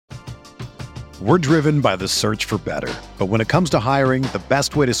We're driven by the search for better. But when it comes to hiring, the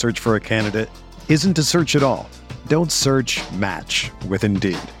best way to search for a candidate isn't to search at all. Don't search, match with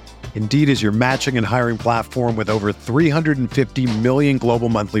Indeed. Indeed is your matching and hiring platform with over 350 million global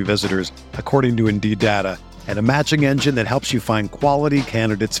monthly visitors, according to Indeed data, and a matching engine that helps you find quality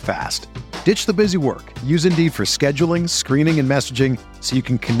candidates fast. Ditch the busy work. Use Indeed for scheduling, screening, and messaging so you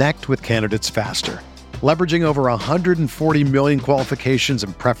can connect with candidates faster. Leveraging over 140 million qualifications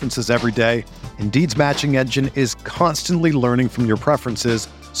and preferences every day, Indeed's matching engine is constantly learning from your preferences,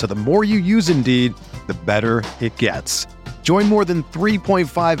 so the more you use Indeed, the better it gets. Join more than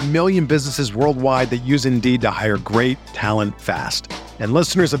 3.5 million businesses worldwide that use Indeed to hire great talent fast. And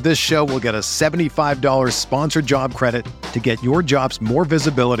listeners of this show will get a $75 sponsored job credit to get your jobs more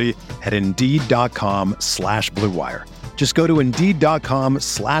visibility at Indeed.com/Blue Wire. Just go to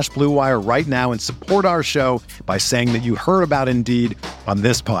Indeed.com/Blue Wire right now and support our show by saying that you heard about Indeed on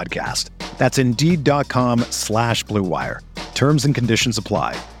this podcast. That's Indeed.com/Blue Wire. Terms and conditions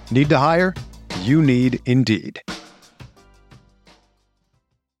apply. Need to hire? You need Indeed.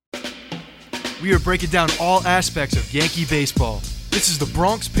 We are breaking down all aspects of Yankee baseball. This is the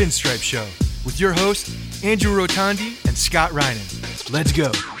Bronx Pinstripe Show with your hosts, Andrew Rotondi and Scott Reinen. Let's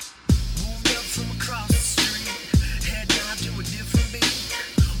go.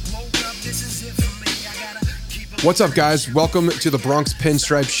 What's up, guys? Welcome to the Bronx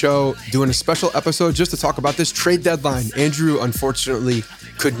Pinstripe Show, doing a special episode just to talk about this trade deadline. Andrew, unfortunately,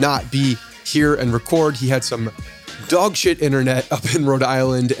 could not be here and record. He had some dog shit internet up in Rhode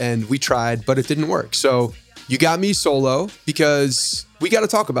Island, and we tried, but it didn't work. So you got me solo because we got to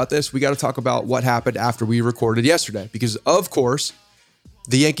talk about this. We got to talk about what happened after we recorded yesterday, because of course,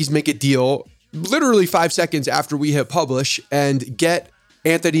 the Yankees make a deal literally 5 seconds after we hit publish and get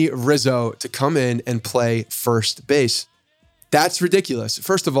Anthony Rizzo to come in and play first base. That's ridiculous.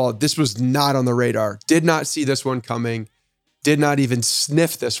 First of all, this was not on the radar. Did not see this one coming. Did not even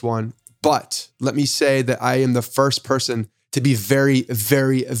sniff this one. But let me say that I am the first person to be very,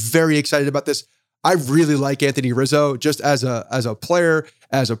 very, very excited about this. I really like Anthony Rizzo just as a player,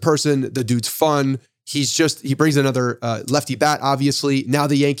 as a person. The dude's fun. He brings another lefty bat, obviously. Now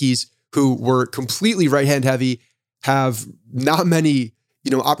the Yankees, who were completely right-hand heavy, have not many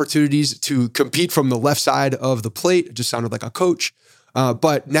opportunities to compete from the left side of the plate. It just sounded like a coach.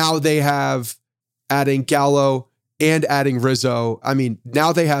 But now they have, adding Gallo and adding Rizzo,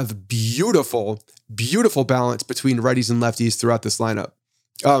 now they have beautiful, beautiful balance between righties and lefties throughout this lineup.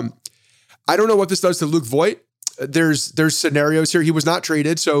 I don't know what this does to Luke Voit. There's scenarios here. He was not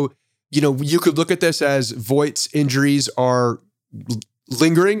traded. So, you could look at this as Voit's injuries are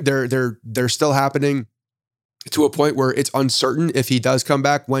lingering. They're still happening to a point where it's uncertain if he does come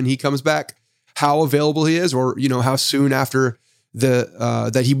back, when he comes back, how available he is, or, how soon after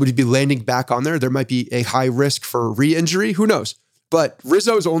that he would be landing back on there. There might be a high risk for re-injury. Who knows? But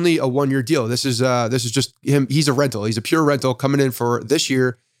Rizzo is only a 1-year deal. This is just him. He's a rental. He's a pure rental coming in for this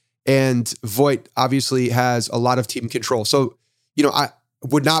year. And Voit obviously has a lot of team control. So, I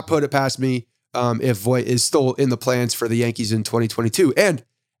would not put it past me if Voit is still in the plans for the Yankees in 2022. And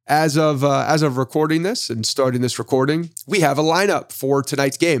as of recording this and starting this recording, we have a lineup for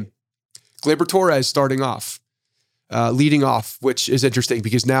tonight's game. Gleyber Torres starting off, leading off, which is interesting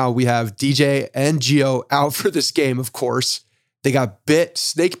because now we have DJ and Gio out for this game. Of course, they got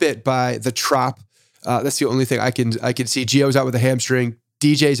snake bit by the Trop. That's the only thing I can see. Gio's out with a hamstring.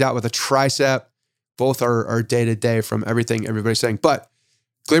 DJ's out with a tricep. Both are day to day from everything everybody's saying. But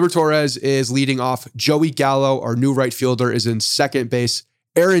Gleyber Torres is leading off. Joey Gallo, our new right fielder, is in second base.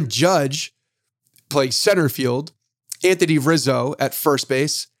 Aaron Judge plays center field. Anthony Rizzo at first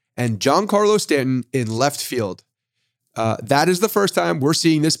base. And Giancarlo Stanton in left field. That is the first time we're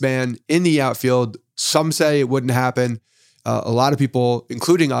seeing this man in the outfield. Some say it wouldn't happen. A lot of people,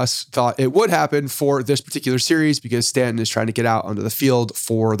 including us, thought it would happen for this particular series because Stanton is trying to get out onto the field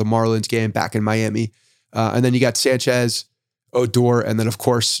for the Marlins game back in Miami. And then you got Sanchez, Odor, and then, of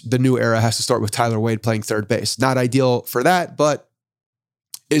course, the new era has to start with Tyler Wade playing third base. Not ideal for that, but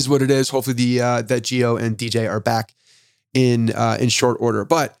is what it is. Hopefully that Gio and DJ are back in short order.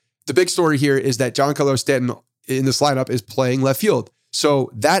 But the big story here is that Giancarlo Stanton in this lineup is playing left field.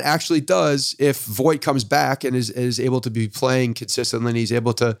 So that actually does, if Voit comes back and is able to be playing consistently, and he's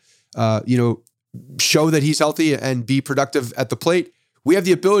able to, show that he's healthy and be productive at the plate, we have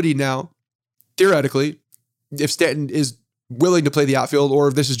the ability now, theoretically, if Stanton is willing to play the outfield, or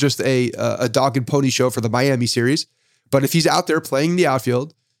if this is just a dog and pony show for the Miami series, but if he's out there playing the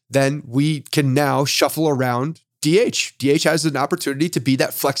outfield, then we can now shuffle around DH. DH has an opportunity to be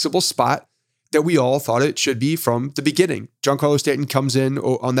that flexible spot that we all thought it should be from the beginning. Giancarlo Stanton comes in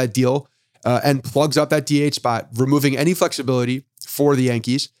on that deal and plugs up that DH spot, removing any flexibility for the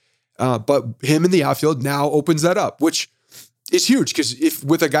Yankees. But him in the outfield now opens that up, which is huge because if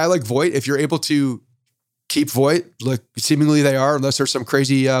with a guy like Voit, if you're able to keep Voit, like seemingly they are, unless there's some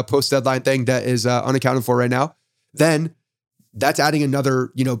crazy post-deadline thing that is unaccounted for right now, then that's adding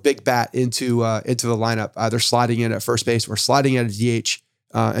another, big bat into the lineup, either sliding in at first base or sliding in at DH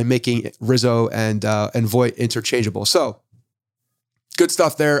and making Rizzo and Voit interchangeable. So good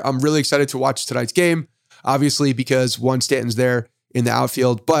stuff there. I'm really excited to watch tonight's game, obviously because Stanton's there in the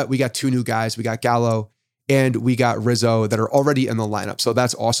outfield, but we got two new guys. We got Gallo and we got Rizzo that are already in the lineup. So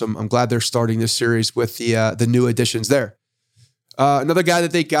that's awesome. I'm glad they're starting this series with the new additions there. Another guy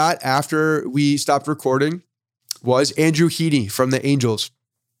that they got after we stopped recording was Andrew Heaney from the Angels.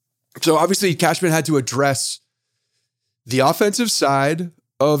 So obviously Cashman had to address the offensive side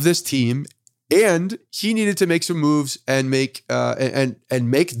of this team, and he needed to make some moves and make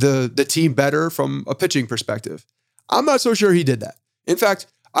the team better from a pitching perspective. I'm not so sure he did that. In fact,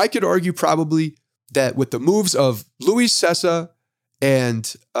 I could argue probably that with the moves of Luis Cessa and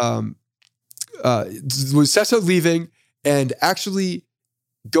Cessa leaving and actually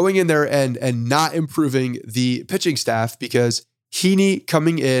going in there and not improving the pitching staff, because Heaney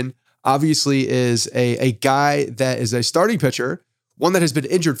coming in obviously is a guy that is a starting pitcher, one that has been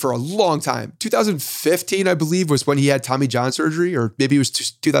injured for a long time. 2015, I believe, was when he had Tommy John surgery, or maybe it was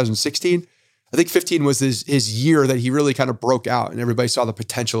 2016. I think 15 was his year that he really kind of broke out and everybody saw the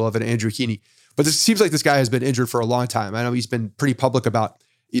potential of an Andrew Heaney. But it seems like this guy has been injured for a long time. I know he's been pretty public about,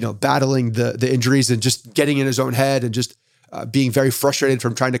 battling the injuries and just getting in his own head and just being very frustrated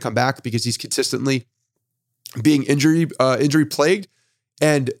from trying to come back because he's consistently being injury plagued,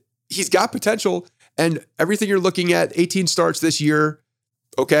 and he's got potential. And everything you're looking at, 18 starts this year,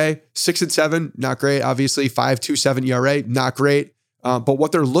 okay, 6-7, not great. Obviously, 5.27 ERA, not great. But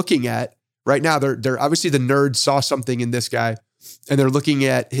what they're looking at right now, they're obviously the nerds saw something in this guy, and they're looking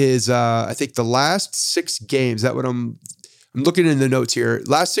at his, I think the last 6 games. That what I'm looking in the notes here.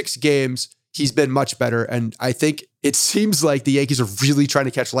 Last 6 games, he's been much better, and I think it seems like the Yankees are really trying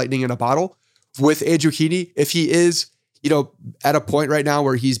to catch lightning in a bottle with Andrew Heaney. If he is, at a point right now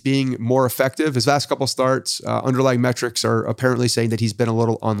where he's being more effective, his last couple starts, underlying metrics are apparently saying that he's been a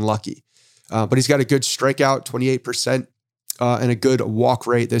little unlucky, but he's got a good strikeout, 28%, and a good walk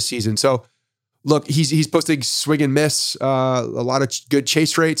rate this season. So look, he's posting swing and miss, a lot of good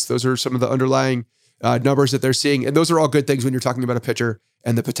chase rates. Those are some of the underlying numbers that they're seeing. And those are all good things when you're talking about a pitcher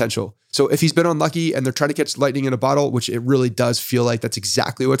and the potential. So if he's been unlucky and they're trying to catch lightning in a bottle, which it really does feel like that's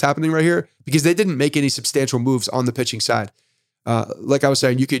exactly what's happening right here, because they didn't make any substantial moves on the pitching side. Like I was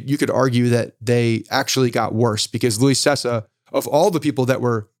saying, you could argue that they actually got worse because Luis Cessa, of all the people that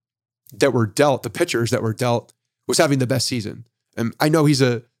were dealt, the pitchers that were dealt, was having the best season. And I know he's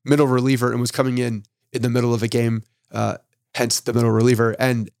a middle reliever and was coming in the middle of a game, hence the middle reliever,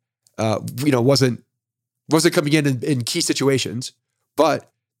 and wasn't coming in key situations.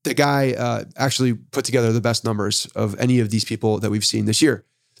 But the guy actually put together the best numbers of any of these people that we've seen this year.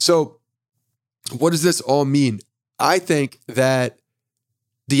 So what does this all mean? I think that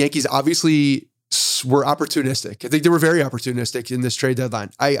the Yankees obviously were opportunistic. I think they were very opportunistic in this trade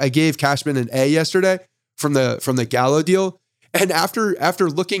deadline. I gave Cashman an A yesterday from the Gallo deal. And after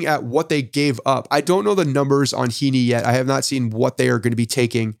looking at what they gave up, I don't know the numbers on Heaney yet. I have not seen what they are going to be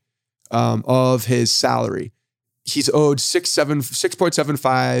taking of his salary. He's owed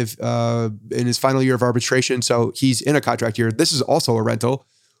 6.75 in his final year of arbitration. So he's in a contract year. This is also a rental.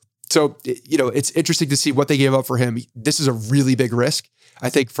 So, it's interesting to see what they gave up for him. This is a really big risk, I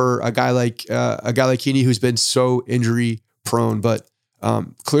think, for a guy like Heaney, who's been so injury prone, but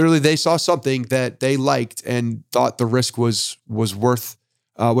clearly they saw something that they liked and thought the risk was worth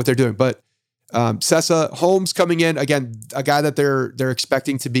what they're doing. But Cessa, Holmes coming in, again, a guy that they're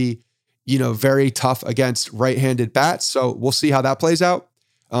expecting to be, very tough against right-handed bats. So we'll see how that plays out.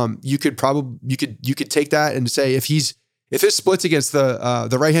 You could take that and say if his splits against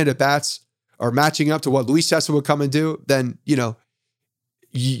the right-handed bats are matching up to what Luis Cessa would come and do, then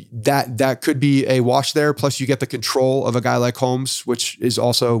that could be a wash there. Plus, you get the control of a guy like Holmes, which is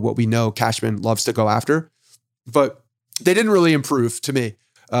also what we know Cashman loves to go after. But they didn't really improve to me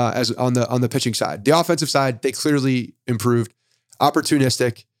as on the pitching side. The offensive side, they clearly improved.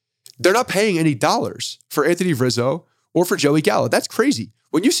 Opportunistic. They're not paying any dollars for Anthony Rizzo or for Joey Gallo. That's crazy.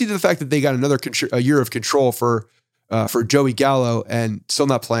 When you see the fact that they got a year of control for Joey Gallo and still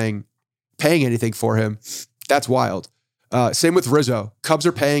not paying anything for him, that's wild. Same with Rizzo. Cubs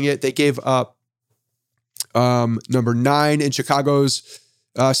are paying it. They gave up number 9 in Chicago's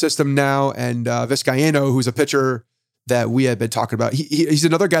system now, and Vizcaino, who's a pitcher that we had been talking about. He's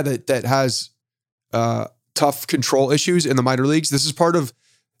another guy that has tough control issues in the minor leagues. This is part of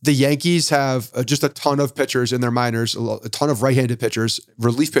the Yankees have just a ton of pitchers in their minors, a ton of right-handed pitchers,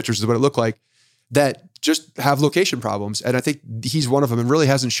 relief pitchers is what it looked like, that just have location problems. And I think he's one of them and really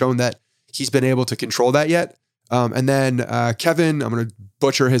hasn't shown that he's been able to control that yet. And then Kevin, I'm going to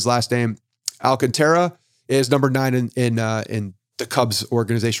butcher his last name, Alcantara, is number 9 in the Cubs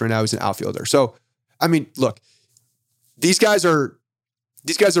organization right now. He's an outfielder. So, I mean, look, these guys are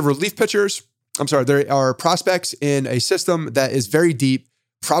relief pitchers. I'm sorry, they are prospects in a system that is very deep,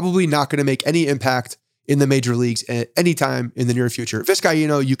 probably not going to make any impact in the major leagues at any time in the near future.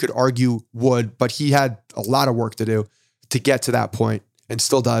 Vizcaíno, you could argue would, but he had a lot of work to do to get to that point and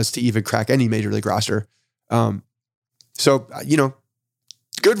still does to even crack any major league roster. So,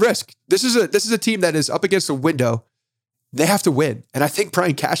 good risk. This is a team that is up against a window. They have to win. And I think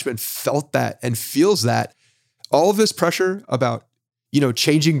Brian Cashman felt that and feels that. All of this pressure about,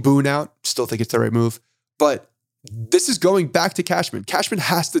 changing Boone out, still think it's the right move. But this is going back to Cashman. Cashman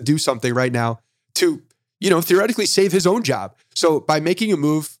has to do something right now to, theoretically save his own job. So by making a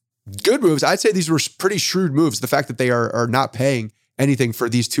move, good moves, I'd say these were pretty shrewd moves. The fact that they are not paying anything for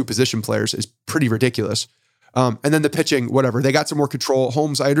these 2 position players is pretty ridiculous. And then the pitching, whatever. They got some more control.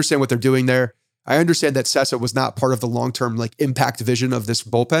 Holmes, I understand what they're doing there. I understand that Sessa was not part of the long-term impact vision of this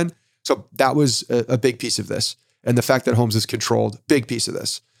bullpen. So that was a big piece of this. And the fact that Holmes is controlled, big piece of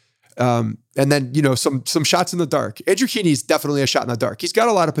this. And then, some shots in the dark. Andrew Heaney is definitely a shot in the dark. He's got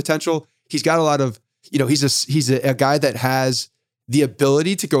a lot of potential. He's got a lot of, he's a guy that has the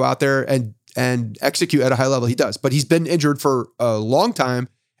ability to go out there and execute at a high level. He does, but he's been injured for a long time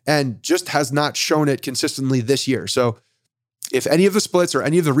and just has not shown it consistently this year. So if any of the splits or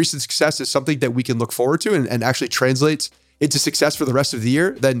any of the recent success is something that we can look forward to and actually translates into success for the rest of the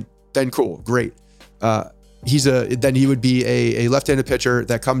year, then cool, great. Then he would be a left-handed pitcher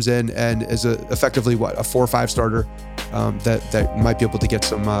that comes in and is effectively a 4 or 5 starter that might be able to get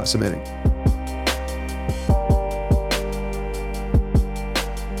some inning.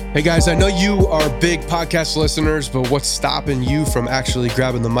 Hey guys, I know you are big podcast listeners, but what's stopping you from actually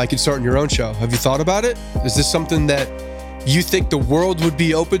grabbing the mic and starting your own show? Have you thought about it? Is this something that you think the world would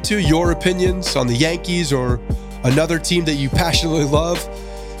be open to? Your opinions on the Yankees or another team that you passionately love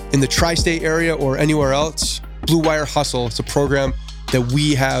in the tri-state area or anywhere else? Blue Wire Hustle. It's a program that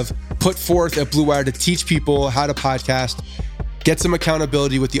we have put forth at Blue Wire to teach people how to podcast, get some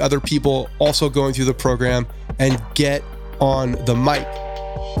accountability with the other people also going through the program, and get on the mic.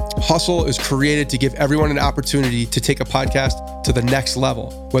 Hustle is created to give everyone an opportunity to take a podcast to the next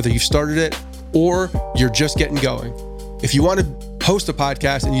level, whether you've started it or you're just getting going. If you want to host a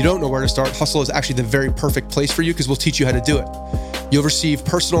podcast and you don't know where to start, Hustle is actually the very perfect place for you because we'll teach you how to do it. You'll receive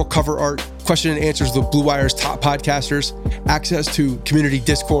personal cover art, question and answers with Blue Wire's top podcasters, access to community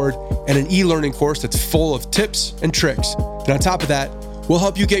Discord, and an e-learning course that's full of tips and tricks. And on top of that, we'll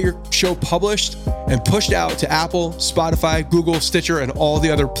help you get your show published and pushed out to Apple, Spotify, Google, Stitcher, and all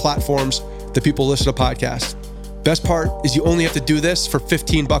the other platforms that people listen to podcasts. Best part is you only have to do this for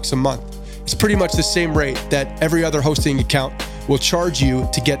 $15 a month. It's pretty much the same rate that every other hosting account will charge you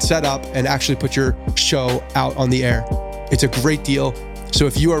to get set up and actually put your show out on the air. It's a great deal. So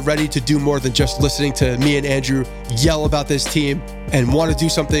if you are ready to do more than just listening to me and Andrew yell about this team and want to do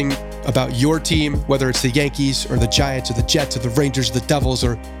something about your team, whether it's the Yankees or the Giants or the Jets or the Rangers or the Devils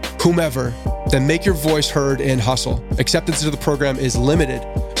or whomever, then make your voice heard and hustle. Acceptance to the program is limited,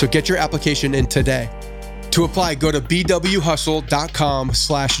 so get your application in today. To apply, go to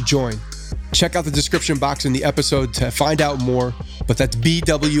bwhustle.com/join. Check out the description box in the episode to find out more, but that's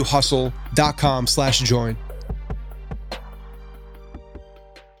bwhustle.com/join.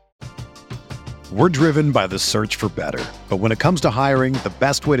 We're driven by the search for better. But when it comes to hiring, the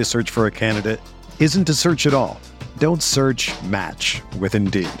best way to search for a candidate isn't to search at all. Don't search, match with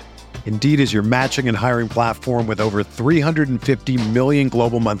Indeed. Indeed is your matching and hiring platform with over 350 million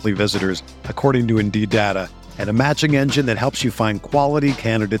global monthly visitors, according to Indeed data, and a matching engine that helps you find quality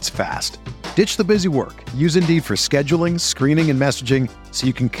candidates fast. Ditch the busy work. Use Indeed for scheduling, screening, and messaging so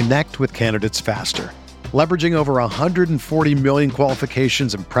you can connect with candidates faster. Leveraging over 140 million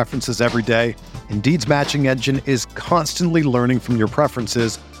qualifications and preferences every day, Indeed's matching engine is constantly learning from your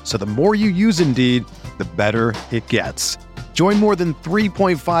preferences, so the more you use Indeed, the better it gets. Join more than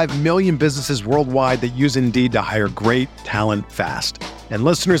 3.5 million businesses worldwide that use Indeed to hire great talent fast. And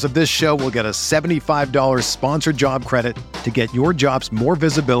listeners of this show will get a $75 sponsored job credit to get your jobs more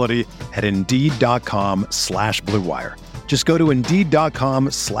visibility at Indeed.com/Blue Wire. Just go to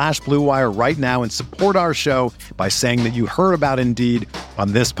Indeed.com/Blue Wire right now and support our show by saying that you heard about Indeed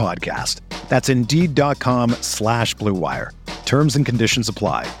on this podcast. That's Indeed.com/Blue Wire. Terms and conditions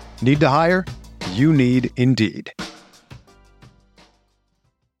apply. Need to hire? You need Indeed.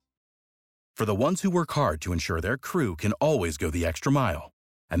 For the ones who work hard to ensure their crew can always go the extra mile,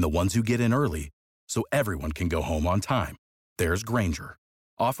 and the ones who get in early so everyone can go home on time, there's Grainger,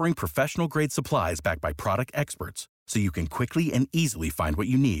 offering professional-grade supplies backed by product experts so you can quickly and easily find what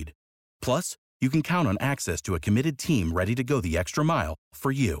you need. Plus, you can count on access to a committed team ready to go the extra mile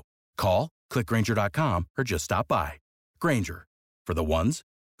for you. Call, click Grainger.com, or just stop by. Grainger, for the ones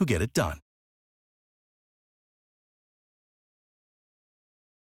who get it done.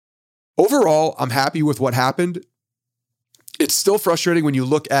 Overall, I'm happy with what happened. It's still frustrating when you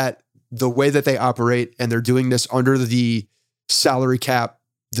look at the way that they operate, and they're doing this under the salary cap,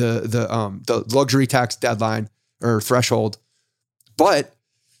 the luxury tax deadline or threshold. But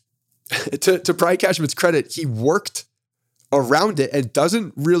to Brian Cashman's credit, he worked around it and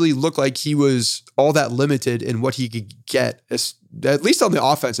doesn't really look like he was all that limited in what he could get, at least on the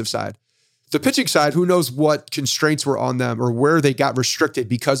offensive side. The pitching side, who knows what constraints were on them or where they got restricted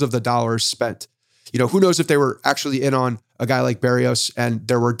because of the dollars spent. Who knows if they were actually in on a guy like Berrios and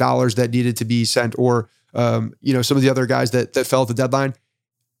there were dollars that needed to be sent, or some of the other guys that fell at the deadline.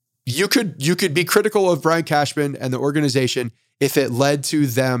 You could be critical of Brian Cashman and the organization if it led to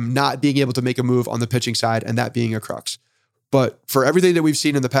them not being able to make a move on the pitching side and that being a crux. But for everything that we've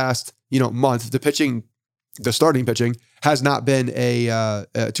seen in the past, month, the starting pitching has not been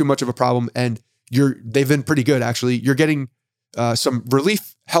too much of a problem, and they've been pretty good actually. You're getting some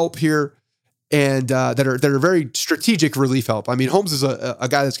relief help here, and that are very strategic relief help. I mean, Holmes is a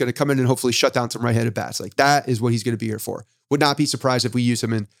guy that's going to come in and hopefully shut down some right-handed bats. Like, that is what he's going to be here for. Would not be surprised if we use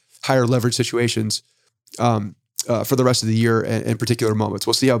him in higher leverage situations for the rest of the year and in particular moments.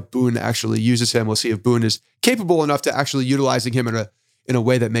 We'll see how Boone actually uses him. We'll see if Boone is capable enough to actually utilizing him in a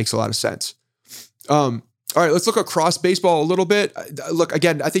way that makes a lot of sense. All right, let's look across baseball a little bit. Look,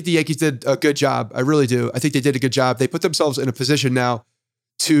 again, I think the Yankees did a good job. I really do. I think they did a good job. They put themselves in a position now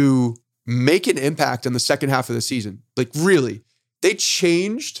to make an impact in the second half of the season. Like, really, they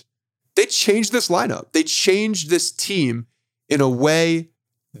changed this lineup. They changed this team in a way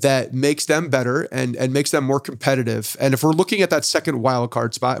that makes them better and makes them more competitive. And if we're looking at that second wild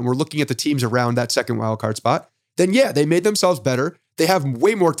card spot and we're looking at the teams around that second wild card spot, then yeah, they made themselves better. They have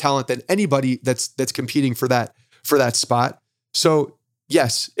way more talent than anybody that's competing for that spot. So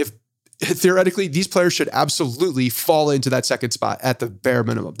yes, if theoretically these players should absolutely fall into that second spot at the bare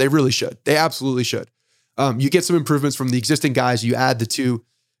minimum. They really should. They absolutely should. You get some improvements from the existing guys. You add the two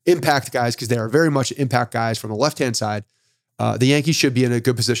impact guys because they are very much impact guys from the left-hand side. The Yankees should be in a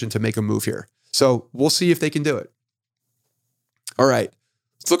good position to make a move here. So we'll see if they can do it. All right.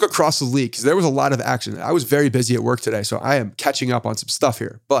 Let's look across the league because there was a lot of action. I was very busy at work today, so I am catching up on some stuff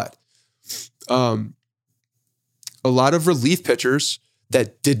here. But a lot of relief pitchers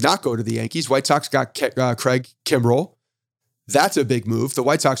that did not go to the Yankees. White Sox got Craig Kimbrell. That's a big move. The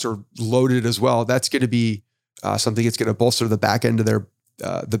White Sox are loaded as well. That's going to be something that's going to bolster the back end of their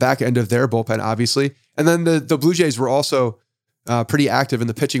bullpen, obviously. And then the Blue Jays were also pretty active in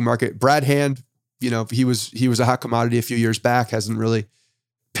the pitching market. Brad Hand, he was a hot commodity a few years back. Hasn't really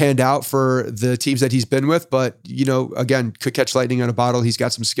panned out for the teams that he's been with, but again, could catch lightning in a bottle. He's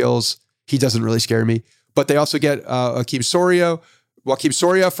got some skills. He doesn't really scare me. But they also get Joakim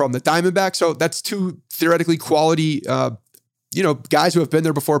Soria from the Diamondbacks. So that's two theoretically quality, guys who have been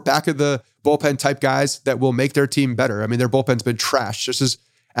there before, back of the bullpen type guys that will make their team better. I mean, their bullpen's been trash, just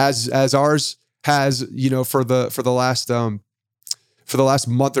as ours has. For the last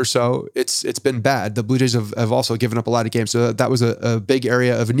month or so, it's been bad. The Blue Jays have also given up a lot of games. So that was a big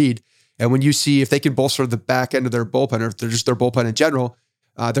area of need. And when you see if they can bolster the back end of their bullpen, or if they're just their bullpen in general,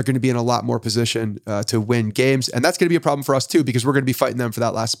 they're going to be in a lot more position to win games. And that's going to be a problem for us too, because we're going to be fighting them for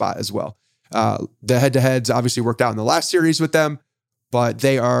that last spot as well. The head-to-heads obviously worked out in the last series with them, but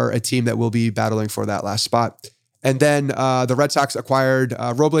they are a team that will be battling for that last spot. And then the Red Sox acquired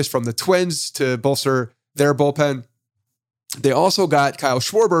Robles from the Twins to bolster their bullpen. They also got Kyle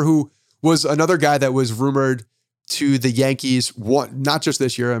Schwarber, who was another guy that was rumored to the Yankees, not just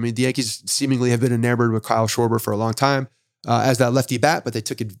this year. I mean, the Yankees seemingly have been enamored with Kyle Schwarber for a long time as that lefty bat, but they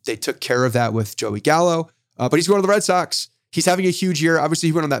took care of that with Joey Gallo. But he's going to the Red Sox. He's having a huge year. Obviously,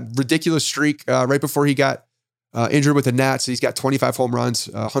 he went on that ridiculous streak right before he got injured with the Nats. He's got 25 home runs,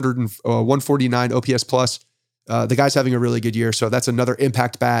 149 OPS plus. The guy's having a really good year, so that's another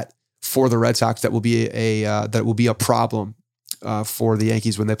impact bat for the Red Sox that will be a problem for the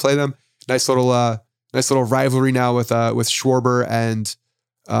Yankees when they play them. Nice little rivalry now with Schwarber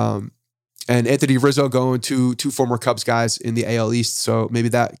And Anthony Rizzo going to two former Cubs guys in the AL East. So maybe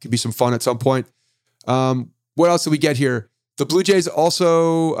that could be some fun at some point. What else did we get here? The Blue Jays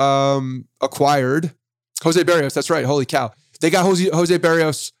also acquired Jose Barrios. That's right. Holy cow. They got Jose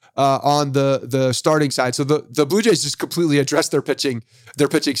Barrios on the starting side. So the Blue Jays just completely addressed their pitching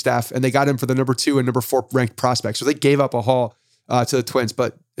staff, and they got him for the number 2 and number 4 ranked prospect. So they gave up a haul to the Twins.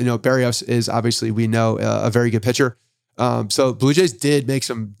 But, Barrios is obviously, we know, a very good pitcher. So Blue Jays did make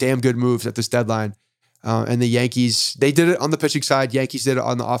some damn good moves at this deadline. And the Yankees, they did it on the pitching side. Yankees did it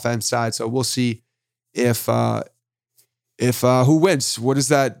on the offense side. So we'll see if who wins. What is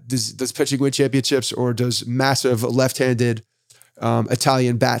that? Does pitching win championships, or does massive left-handed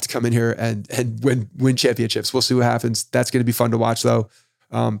Italian bats come in here and win championships? We'll see what happens. That's going to be fun to watch, though.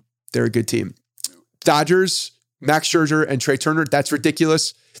 They're a good team. Dodgers, Max Scherzer and Trey Turner. That's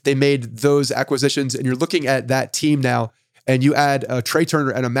ridiculous. They made those acquisitions, and you're looking at that team now, and you add a Trey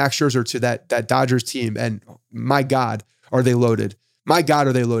Turner and a Max Scherzer to that Dodgers team, and my God, are they loaded? My God,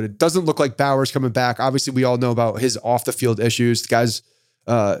 are they loaded? Doesn't look like Bauer's coming back. Obviously, we all know about his off the field issues. The guy's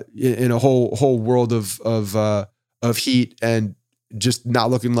in a whole world of heat and just not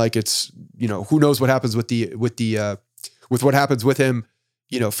looking like it's, who knows what happens with what happens with him,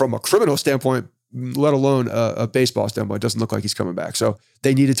 from a criminal standpoint, let alone a baseball standpoint. It doesn't look like he's coming back. So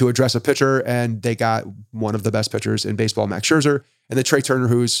they needed to address a pitcher, and they got one of the best pitchers in baseball, Max Scherzer, and then Trey Turner,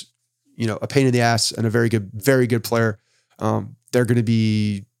 who's, a pain in the ass and a very good player. They're going to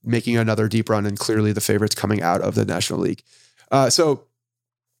be making another deep run, and clearly the favorites coming out of the National League. So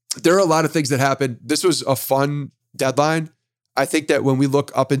there are a lot of things that happened. This was a fun deadline. I think that when we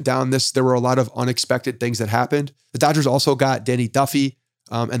look up and down this, there were a lot of unexpected things that happened. The Dodgers also got Danny Duffy,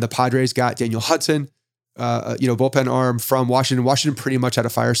 and the Padres got Daniel Hudson, bullpen arm from Washington. Washington pretty much had a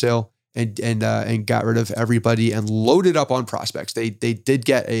fire sale and got rid of everybody and loaded up on prospects. They did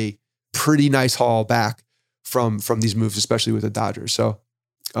get a pretty nice haul back from these moves, especially with the Dodgers. So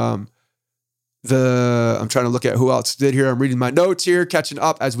I'm trying to look at who else did here. I'm reading my notes here, catching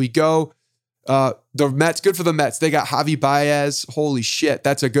up as we go. The Mets, good for the Mets. They got Javi Baez. Holy shit,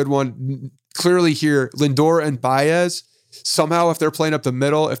 that's a good one. Clearly here, Lindor and Baez, somehow if they're playing up the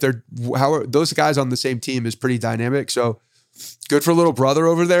middle, those guys on the same team is pretty dynamic. So good for little brother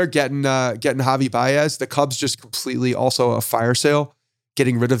over there getting Javi Baez. The Cubs just completely also a fire sale,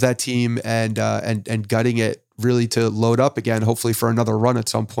 getting rid of that team and gutting it really to load up again, hopefully for another run at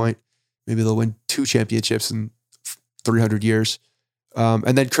some point. Maybe they'll win 2 championships in 300 years.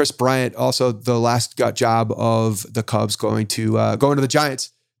 And then Chris Bryant, also the last gut job of the Cubs, going to the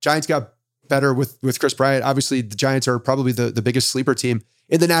Giants. Giants got better with Chris Bryant. Obviously, the Giants are probably the biggest sleeper team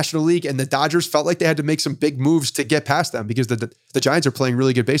in the National League, and the Dodgers felt like they had to make some big moves to get past them because the Giants are playing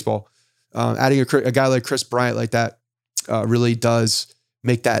really good baseball. Adding a guy like Chris Bryant like that really does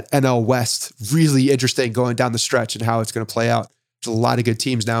make that NL West really interesting going down the stretch and how it's going to play out. There's a lot of good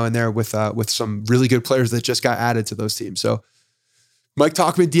teams now in there with some really good players that just got added to those teams. So Mike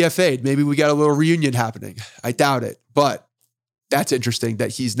Tauchman DFA'd. Maybe we got a little reunion happening. I doubt it, but that's interesting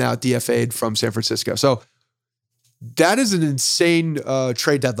that he's now DFA'd from San Francisco. So that is an insane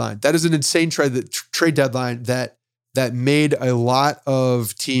trade deadline. That is an insane trade deadline that made a lot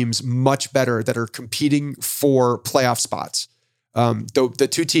of teams much better that are competing for playoff spots. The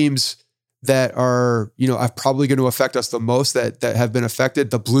two teams that are, are probably going to affect us the most that have been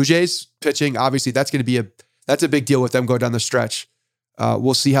affected, the Blue Jays pitching, obviously that's going to be that's a big deal with them going down the stretch.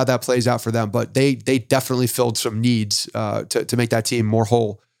 We'll see how that plays out for them, but they definitely filled some needs to make that team more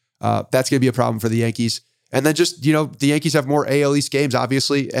whole. That's going to be a problem for the Yankees. And then just, the Yankees have more AL East games,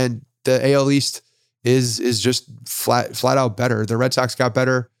 obviously, and the AL East is just flat out better. The Red Sox got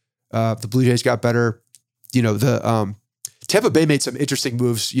better. The Blue Jays got better. The Tampa Bay made some interesting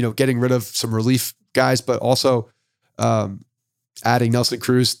moves, getting rid of some relief guys, but also adding Nelson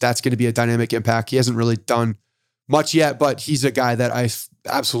Cruz. That's going to be a dynamic impact. He hasn't really done much yet, but he's a guy that I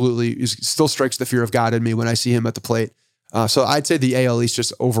absolutely still strikes the fear of God in me when I see him at the plate. So I'd say the AL East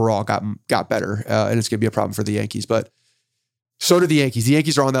just overall got better, and it's going to be a problem for the Yankees. But so did the Yankees. The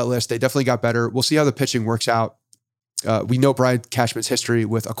Yankees are on that list. They definitely got better. We'll see how the pitching works out. We know Brian Cashman's history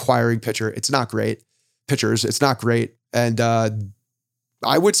with acquiring pitchers. It's not great. And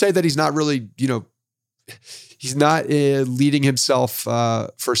I would say that he's not really, he's not leading himself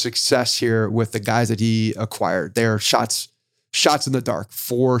for success here with the guys that he acquired. They're shots in the dark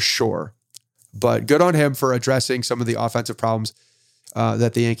for sure. But good on him for addressing some of the offensive problems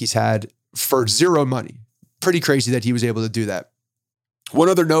that the Yankees had for zero money. Pretty crazy that he was able to do that. One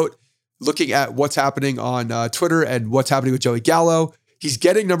other note, looking at what's happening on Twitter and what's happening with Joey Gallo, he's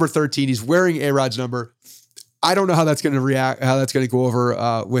getting number 13. He's wearing A-Rod's number. I don't know how that's going to go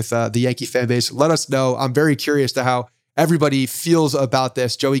over with the Yankee fan base. Let us know. I'm very curious to how everybody feels about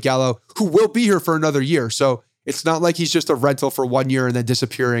this. Joey Gallo, who will be here for another year. So it's not like he's just a rental for 1 year and then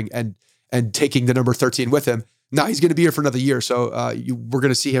disappearing and taking the number 13 with him. No, he's going to be here for another year. So we're going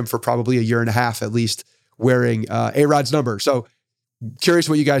to see him for probably a year and a half at least wearing A-Rod's number. So curious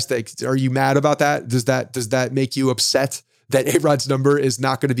what you guys think. Are you mad about that? Does that make you upset that A-Rod's number is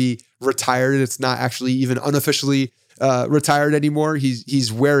not going to be retired? It's not actually even unofficially retired anymore.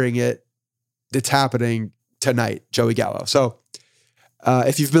 He's wearing it. It's happening tonight, Joey Gallo. So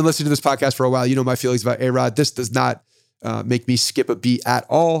if you've been listening to this podcast for a while, you know my feelings about A-Rod. This does not make me skip a beat at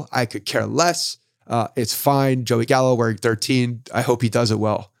all. I could care less. It's fine. Joey Gallo wearing 13. I hope he does it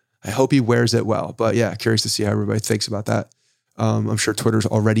well. I hope he wears it well. But yeah, curious to see how everybody thinks about that. I'm sure Twitter's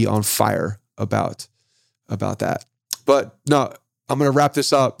already on fire about that. But no, I'm going to wrap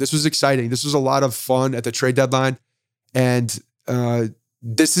this up. This was exciting. This was a lot of fun at the trade deadline. And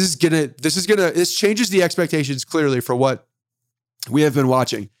this changes the expectations clearly for what we have been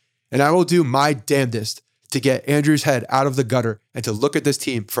watching. And I will do my damnedest to get Andrew's head out of the gutter and to look at this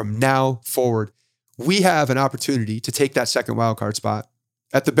team from now forward. We have an opportunity to take that second wildcard spot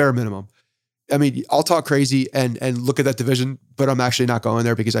at the bare minimum. I mean, I'll talk crazy and look at that division, but I'm actually not going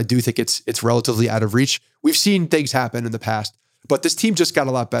there because I do think it's relatively out of reach. We've seen things happen in the past, but this team just got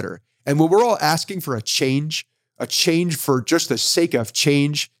a lot better. And when we're all asking for a change for just the sake of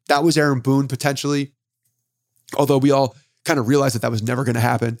change, that was Aaron Boone potentially. Although we all kind of realized that was never going to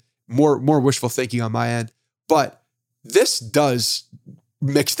happen. More wishful thinking on my end. But this does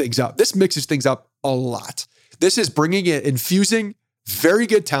mix things up. This mixes things up a lot. This is bringing in, infusing very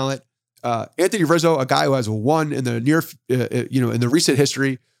good talent. Anthony Rizzo, a guy who has won in the in the recent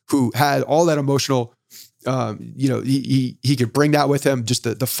history, who had all that emotional, he could bring that with him, just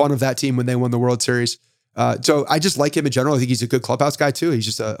the fun of that team when they won the World Series. So I just like him in general. I think he's a good clubhouse guy too. He's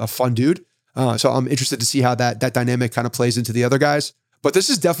just a fun dude. So I'm interested to see how that dynamic kind of plays into the other guys. But this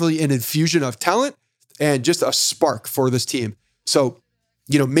is definitely an infusion of talent and just a spark for this team. So,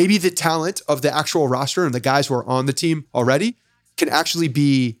 maybe the talent of the actual roster and the guys who are on the team already can actually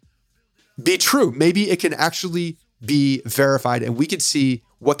be true. Maybe it can actually be verified and we can see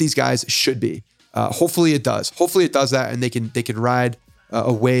what these guys should be. Hopefully it does. Hopefully it does that and they can ride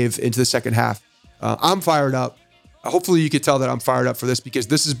a wave into the second half. I'm fired up. Hopefully you could tell that I'm fired up for this because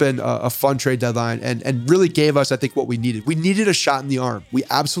this has been a fun trade deadline and really gave us, I think, what we needed. We needed a shot in the arm. We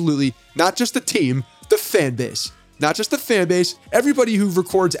absolutely, not just the team, the fan base. Not just the fan base, everybody who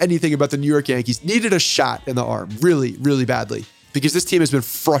records anything about the New York Yankees needed a shot in the arm really, really badly because this team has been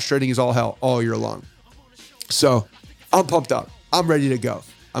frustrating as all hell all year long. So I'm pumped up. I'm ready to go.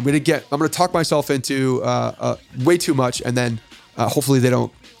 I'm going to talk myself into way too much and then hopefully they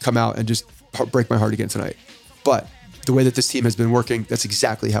don't come out and just break my heart again tonight. But the way that this team has been working, that's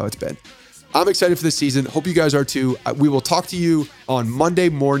exactly how it's been. I'm excited for this season. Hope you guys are too. We will talk to you on Monday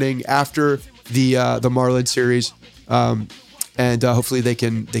morning after the Marlins series. And hopefully they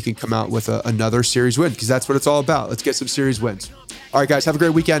can come out with another series win because that's what it's all about. Let's get some series wins. All right, guys, have a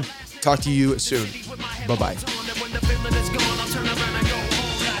great weekend. Talk to you soon. Bye-bye.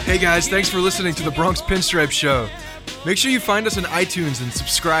 Hey, guys, thanks for listening to the Bronx Pinstripe Show. Make sure you find us on iTunes and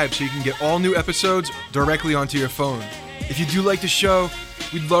subscribe so you can get all new episodes directly onto your phone. If you do like the show,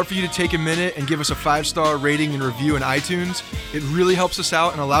 we'd love for you to take a minute and give us a 5-star rating and review in iTunes. It really helps us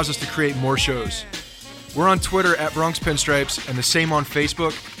out and allows us to create more shows. We're on Twitter at Bronx Pinstripes and the same on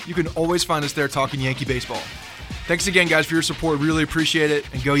Facebook. You can always find us there talking Yankee baseball. Thanks again, guys, for your support. Really appreciate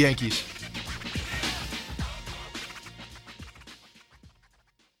it, and go Yankees.